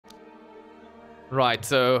Right,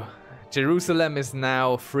 so Jerusalem is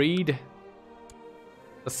now freed.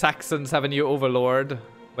 The Saxons have a new overlord,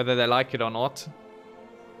 whether they like it or not.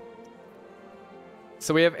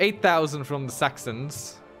 So we have 8,000 from the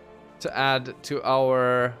Saxons to add to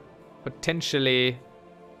our potentially...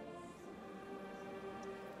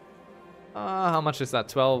 how much is that?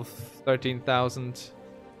 12, 13,000.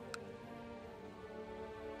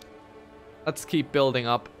 Let's keep building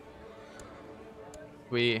up.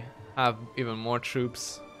 We have even more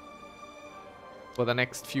troops for the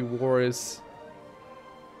next few wars.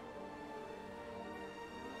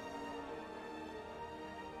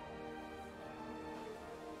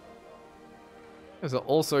 Those are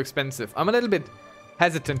also expensive. I'm a little bit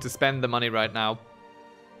hesitant to spend the money right now.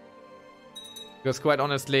 Because quite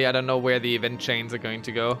honestly, I don't know where the event chains are going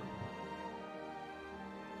to go.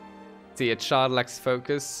 See, a child lacks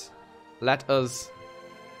focus. Let us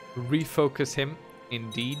refocus him,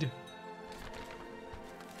 indeed.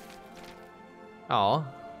 Oh.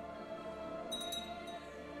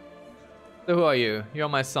 So who are you? You're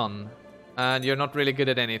my son. And you're not really good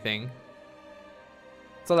at anything.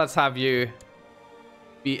 So let's have you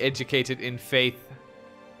be educated in faith.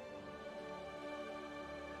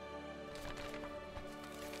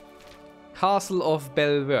 Castle of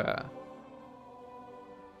Belvoir.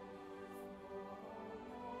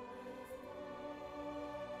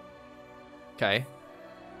 Okay.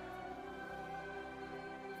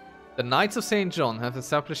 The Knights of St. John have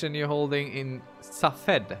established a new holding in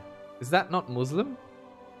Safed. Is that not Muslim?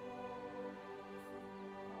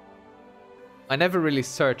 I never really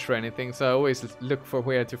search for anything, so I always look for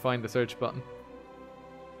where to find the search button.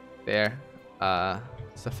 There.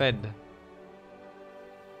 Safed.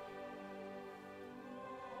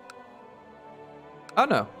 Oh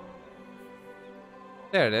no.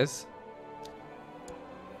 There it is.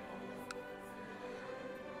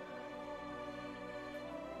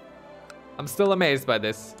 I'm still amazed by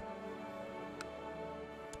this.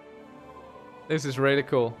 This is really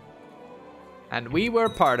cool. And we were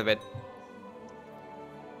part of it.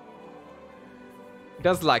 He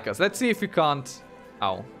does like us. Let's see if we can't...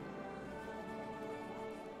 Ow.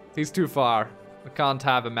 He's too far. We can't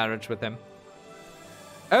have a marriage with him.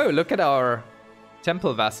 Oh, look at our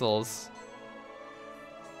temple vassals.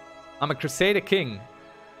 I'm a Crusader King.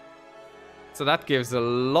 So that gives a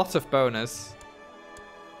lot of bonus.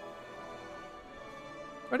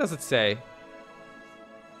 Where does it say?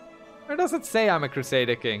 Where does it say I'm a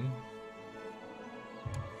Crusader King?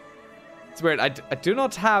 It's weird. I do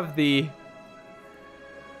not have the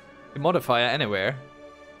modifier anywhere.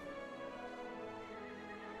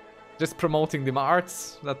 Just promoting the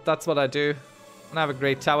arts. That's what I do. And I have a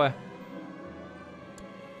great tower.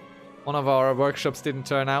 One of our workshops didn't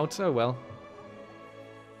turn out. Oh well.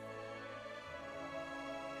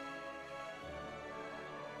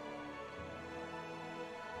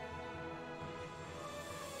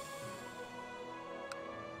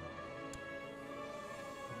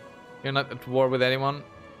 You're not at war with anyone.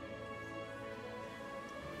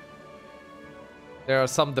 There are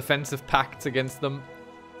some defensive pacts against them.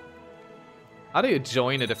 How do you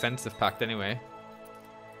join a defensive pact anyway?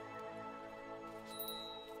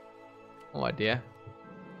 No idea.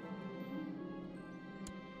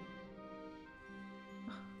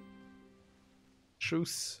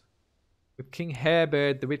 Truce with King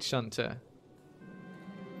Herbert the Witch Hunter.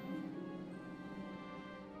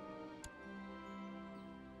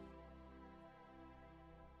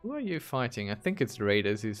 Who are you fighting? I think it's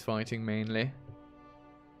Raiders he's fighting mainly.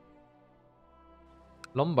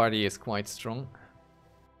 Lombardy is quite strong.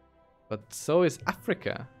 But so is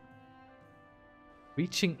Africa.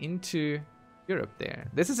 Reaching into Europe there.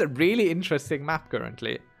 This is a really interesting map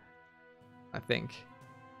currently. I think.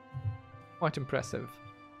 Quite impressive.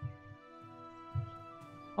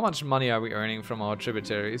 How much money are we earning from our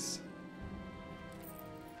tributaries?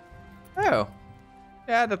 Oh.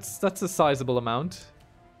 Yeah, that's a sizable amount.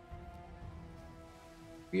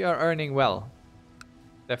 We are earning well.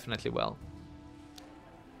 Definitely well.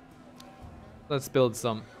 Let's build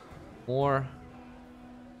some more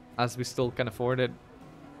as we still can afford it.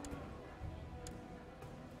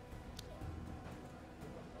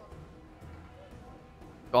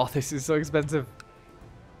 Oh, this is so expensive.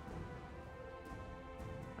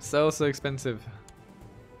 So expensive.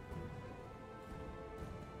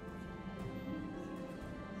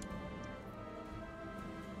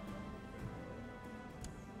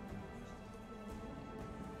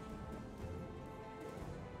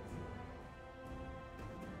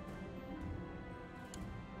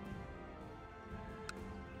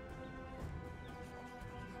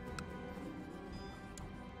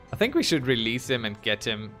 I think we should release him and get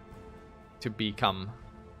him to become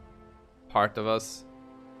part of us.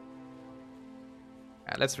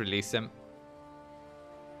 Yeah, let's release him.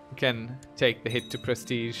 We can take the hit to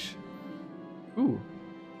prestige. Ooh,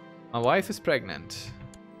 my wife is pregnant.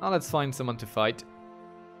 Now let's find someone to fight.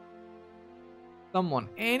 Someone,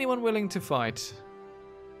 anyone willing to fight.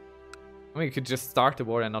 I mean, we could just start the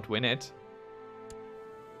war and not win it.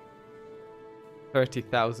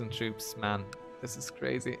 30,000 troops, man. This is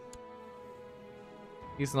crazy.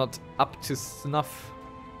 He's not up to snuff.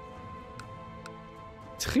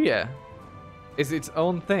 Trier is its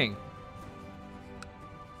own thing.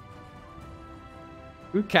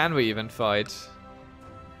 Who can we even fight?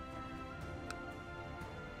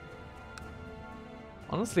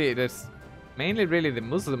 Honestly, there's mainly really the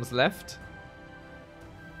Muslims left.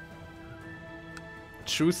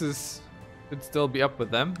 Truces should still be up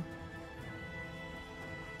with them.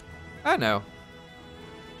 I don't know.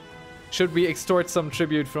 Should we extort some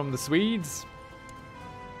tribute from the Swedes?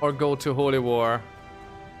 Or go to holy war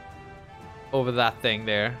over that thing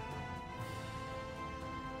there?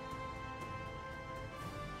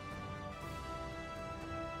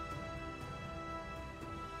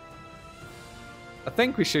 I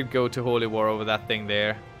think we should go to holy war over that thing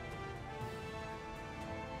there.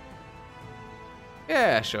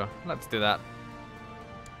 Yeah, sure. Let's do that.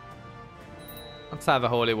 Let's have a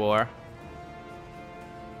holy war.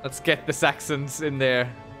 Let's get the Saxons in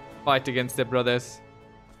there. Fight against their brothers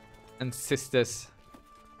and sisters.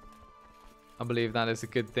 I believe that is a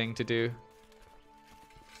good thing to do.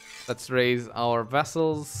 Let's raise our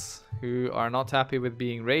vassals, who are not happy with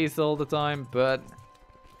being raised all the time, but...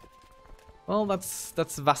 well, that's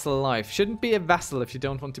vassal life. Shouldn't be a vassal if you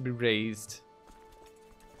don't want to be raised.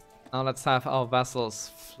 Now let's have our vassals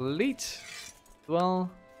fleet. Well...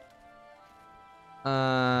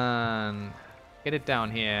 and... get it down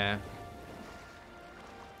here.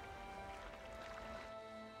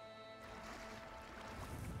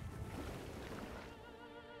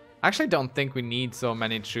 I actually don't think we need so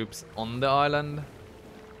many troops on the island.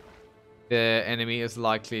 The enemy is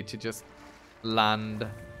likely to just land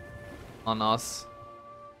on us.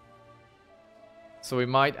 So we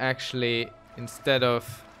might actually, instead of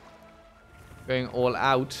going all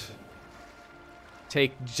out,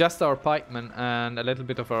 take just our pikemen and a little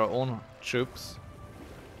bit of our own troops.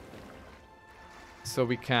 So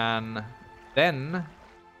we can then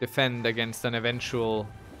defend against an eventual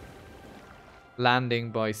landing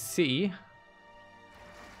by sea.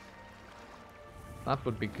 That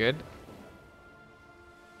would be good.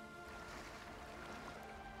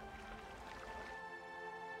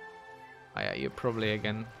 Oh yeah, you're probably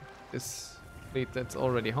again this fleet that's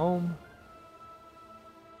already home.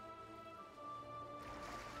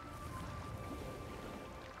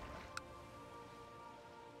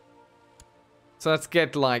 So let's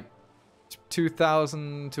get like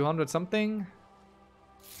 2,200 something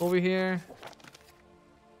over here.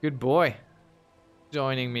 Good boy.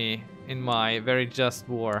 Joining me in my very just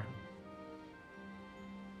war.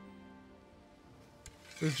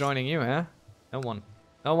 Who's joining you, huh? No one.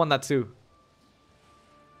 No one, that's who.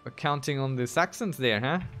 We're counting on the Saxons there,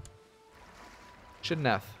 huh? Shouldn't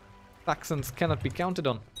have. Saxons cannot be counted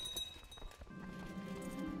on.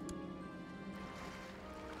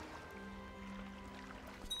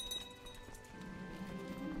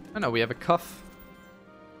 Oh no, we have a cuff.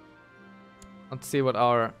 Let's see what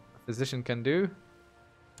our physician can do.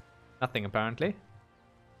 Nothing, apparently.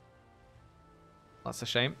 That's a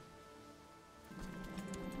shame.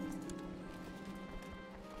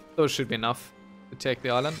 Those should be enough to take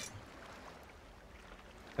the island.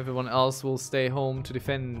 Everyone else will stay home to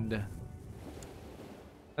defend.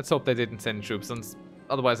 Let's hope they didn't send troops,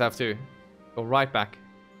 otherwise I have to go right back.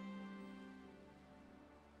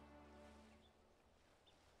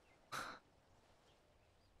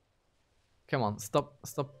 Come on, stop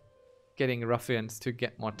getting ruffians to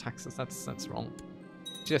get more taxes. That's wrong.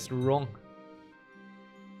 Just wrong.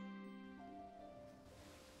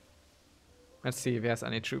 Let's see if he has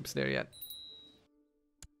any troops there yet.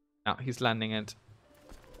 No, he's landing it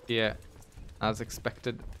here as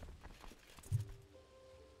expected.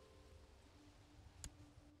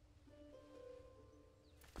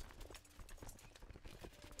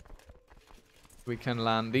 We can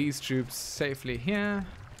land these troops safely here.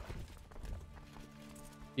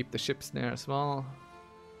 Keep the ships there as well.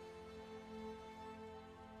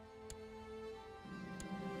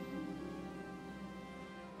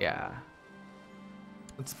 Yeah.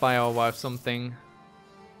 Let's buy our wife something.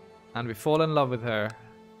 And we fall in love with her.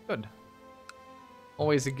 Good.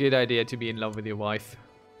 Always a good idea to be in love with your wife.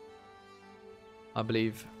 I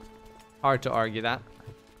believe. Hard to argue that.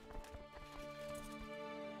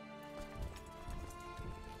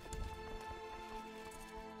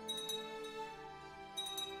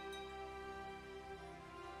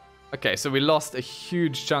 Okay, so we lost a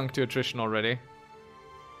huge chunk to attrition already.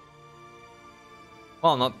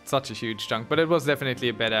 Well, not such a huge chunk, but it was definitely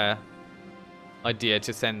a better idea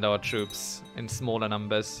to send our troops in smaller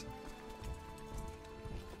numbers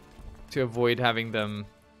to avoid having them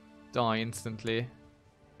die instantly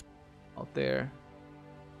out there.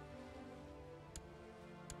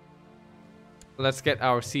 Let's get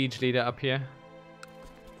our siege leader up here.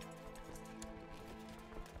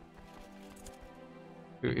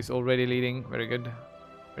 Who is already leading. Very good.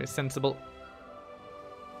 Very sensible.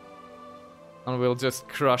 And we'll just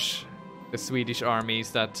crush the Swedish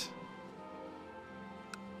armies that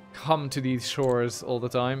come to these shores all the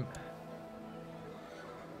time.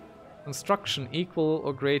 Construction equal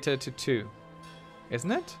or greater to 2.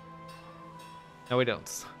 Isn't it? No, we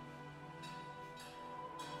don't.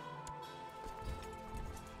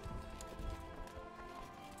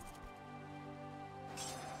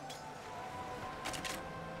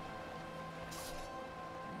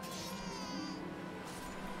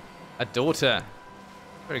 A daughter.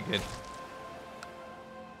 Very good.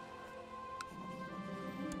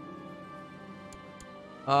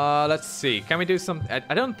 Let's see. Can we do some...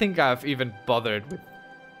 I don't think I've even bothered with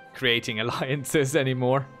creating alliances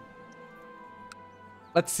anymore.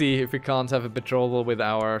 Let's see if we can't have a betrothal with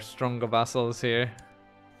our stronger vassals here.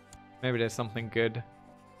 Maybe there's something good.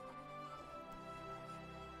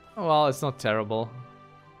 Oh, well, it's not terrible.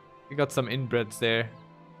 We got some inbreds there.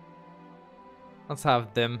 Let's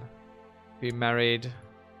have them be married.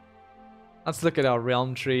 Let's look at our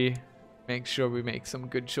realm tree. Make sure we make some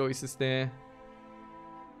good choices there.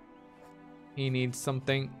 He needs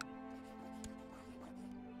something.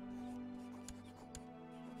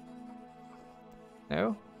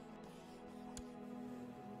 No?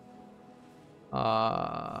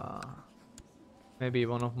 Maybe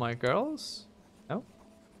one of my girls? No?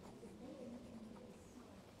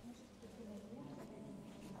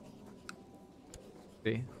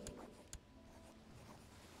 See.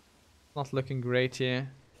 Not looking great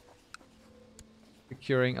here.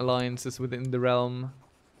 Securing alliances within the realm.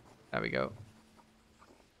 There we go.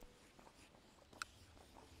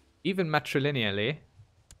 Even matrilineally.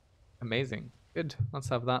 Amazing. Good. Let's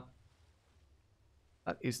have that.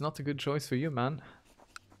 That is not a good choice for you, man.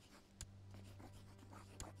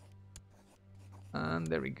 And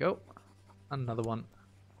there we go. Another one.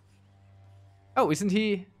 Oh, isn't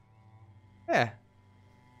he? Yeah.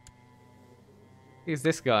 He's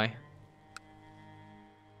this guy.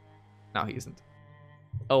 No, he isn't.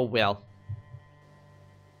 Oh, well.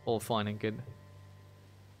 All fine and good.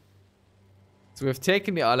 So we've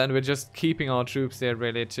taken the island. We're just keeping our troops there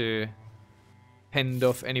ready to fend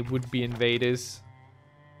off any would-be invaders.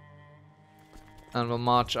 And we'll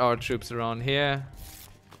march our troops around here.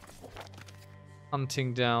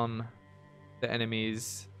 Hunting down the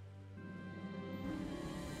enemies.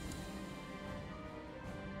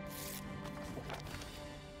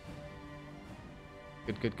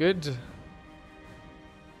 Good, good, good.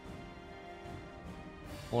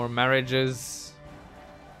 More marriages.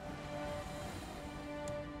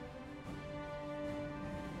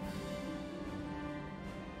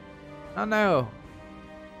 Oh no.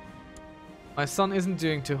 My son isn't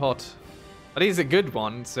doing too hot. But he's a good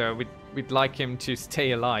one, so we'd like him to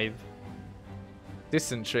stay alive.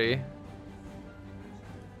 Dysentery.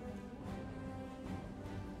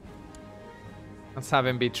 Let's have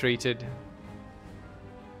him be treated.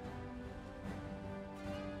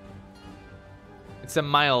 It's a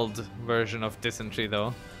mild version of dysentery,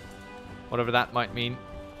 though. Whatever that might mean.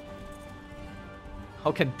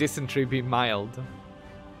 How can dysentery be mild?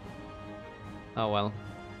 Oh well.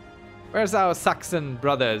 Where's our Saxon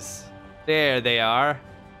brothers? There they are.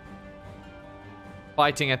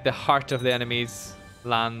 Fighting at the heart of the enemy's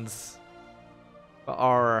lands. For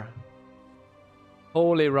our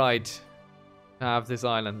holy right to have this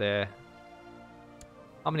island there.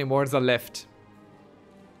 How many wars are left?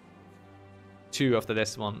 2 after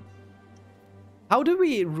this one. How do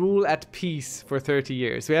we rule at peace for 30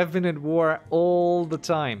 years? We have been at war all the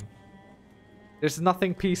time. There's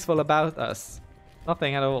nothing peaceful about us.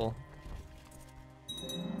 Nothing at all.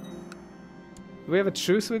 Do we have a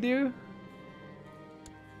truce with you?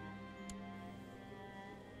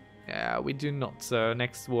 Yeah, we do not. So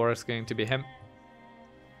next war is going to be him.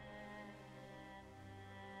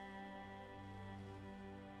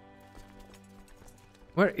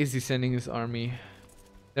 Where is he sending his army?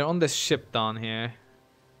 They're on this ship down here.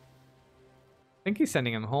 I think he's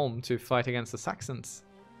sending them home to fight against the Saxons.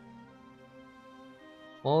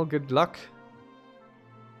 Well, good luck.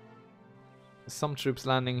 There's some troops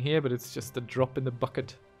landing here, but it's just a drop in the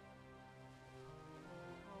bucket.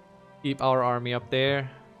 Keep our army up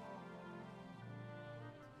there.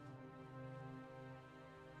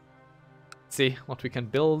 Let's see what we can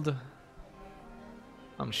build.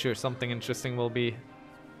 I'm sure something interesting will be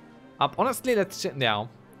up. Honestly, let's check now.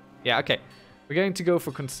 Yeah, okay. We're going to go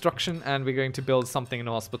for construction and we're going to build something in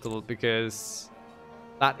the hospital because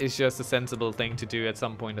that is just a sensible thing to do at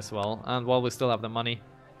some point as well. And while we still have the money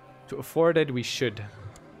to afford it, we should.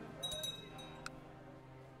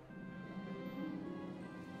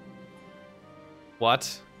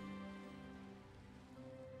 What?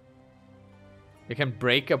 You can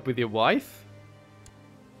break up with your wife?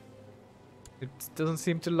 It doesn't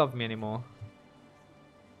seem to love me anymore.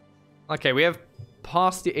 Okay, we have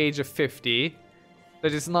passed the age of 50.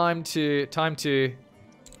 It is time to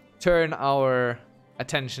turn our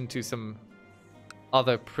attention to some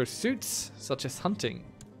other pursuits, such as hunting.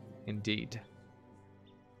 Indeed.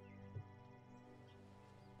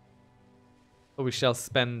 So we shall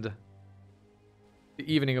spend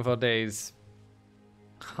the evening of our days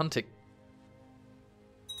hunting.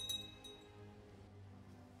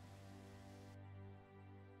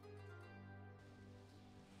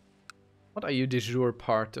 What are you de jure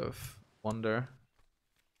part of? Wonder.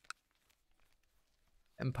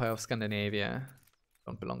 Empire of Scandinavia.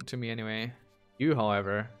 Don't belong to me anyway. You,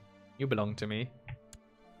 however, you belong to me.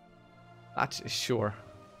 That is sure.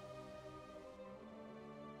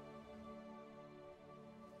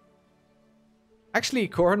 Actually,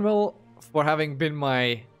 Cornwall, for having been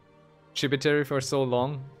my tributary for so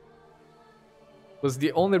long, was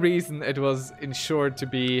the only reason it was ensured to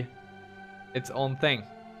be its own thing.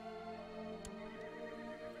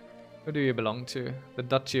 Who do you belong to? The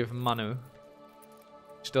Duchy of Manu.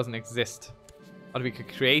 Which doesn't exist. But we could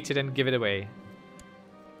create it and give it away.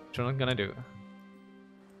 Which we're not gonna do.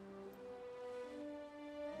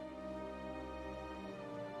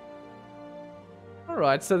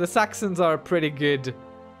 Alright, so the Saxons are a pretty good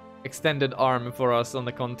extended arm for us on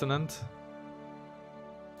the continent.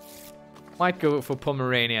 Might go for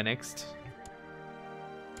Pomerania next.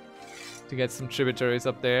 To get some tributaries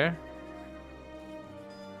up there.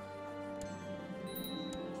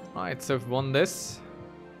 Right, so we've won this.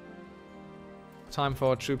 Time for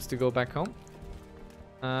our troops to go back home.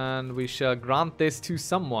 And we shall grant this to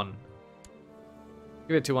someone.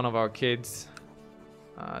 Give it to one of our kids.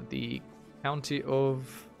 The county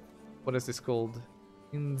of... what is this called?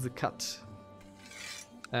 In the cut.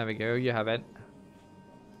 There we go, you have it.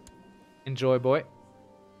 Enjoy, boy.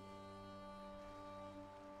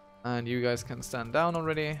 And you guys can stand down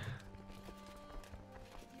already.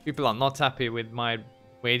 People are not happy with my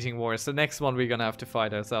waging wars. The next one we're gonna have to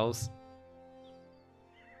fight ourselves.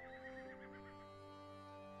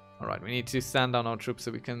 Alright, we need to stand down our troops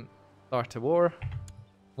so we can start a war.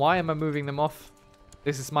 Why am I moving them off?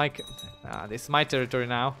 This is my this is my territory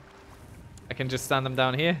now. I can just stand them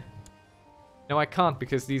down here. No, I can't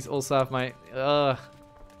because these also have my...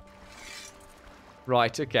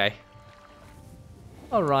 Right, okay.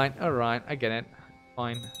 Alright, I get it.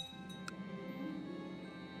 Fine.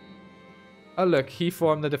 Oh look, he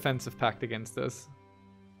formed a defensive pact against us.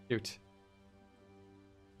 Cute.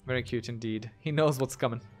 Very cute indeed. He knows what's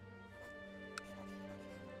coming.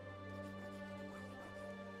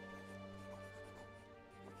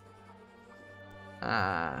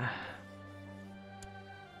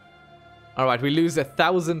 Alright, we lose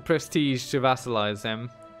 1,000 prestige to vassalize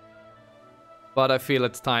him. But I feel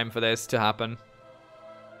it's time for this to happen.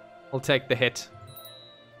 We'll take the hit.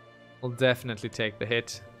 We'll definitely take the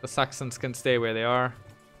hit. The Saxons can stay where they are.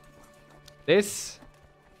 This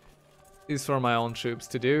is for my own troops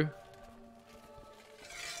to do.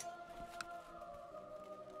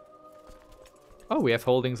 Oh, we have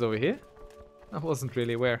holdings over here? I wasn't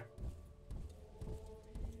really aware.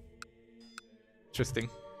 Interesting.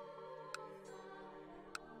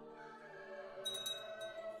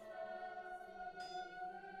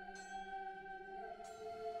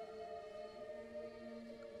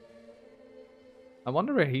 I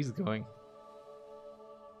wonder where he's going.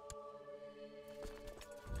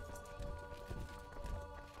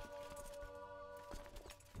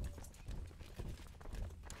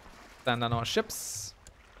 Stand on our ships.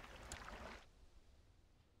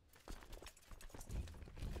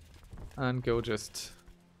 And go just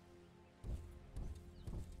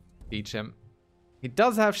beach him. He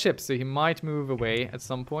does have ships, so he might move away at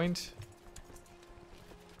some point.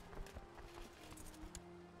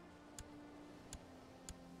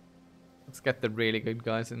 Let's get the really good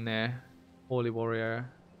guys in there. Holy Warrior.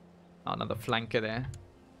 Oh, another flanker there.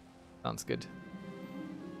 Sounds good.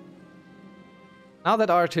 Now that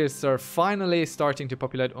artists are finally starting to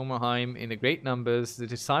populate Omerheim in great numbers,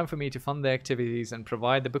 it is time for me to fund their activities and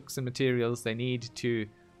provide the books and materials they need to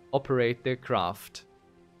operate their craft.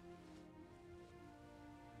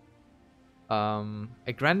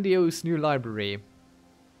 A grandiose new library.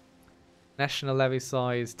 National levy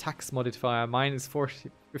size, tax modifier, minus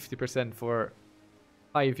 50% for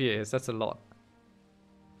 5 years. That's a lot.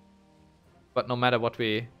 But no matter what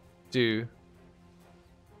we do,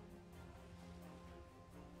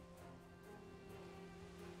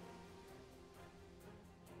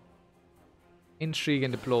 intrigue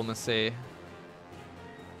and diplomacy.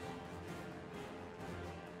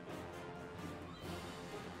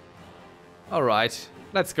 Alright,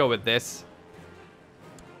 let's go with this.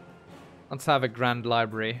 Let's have a grand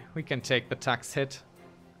library. We can take the tax hit.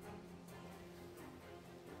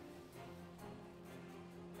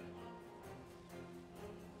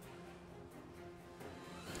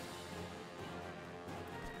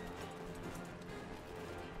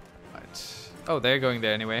 Right. Oh, they're going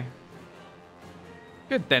there anyway.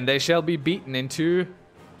 Good, then they shall be beaten into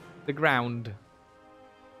the ground.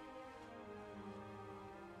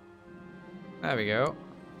 There we go.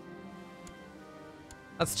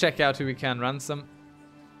 Let's check out who we can ransom.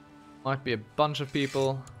 Might be a bunch of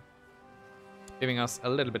people giving us a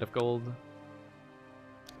little bit of gold.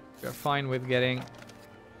 We're fine with getting.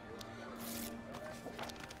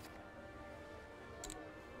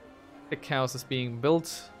 Thick house is being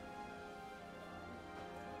built.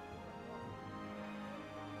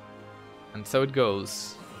 And so it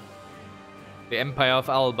goes. The Empire of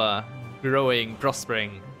Alba, growing,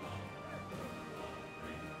 prospering.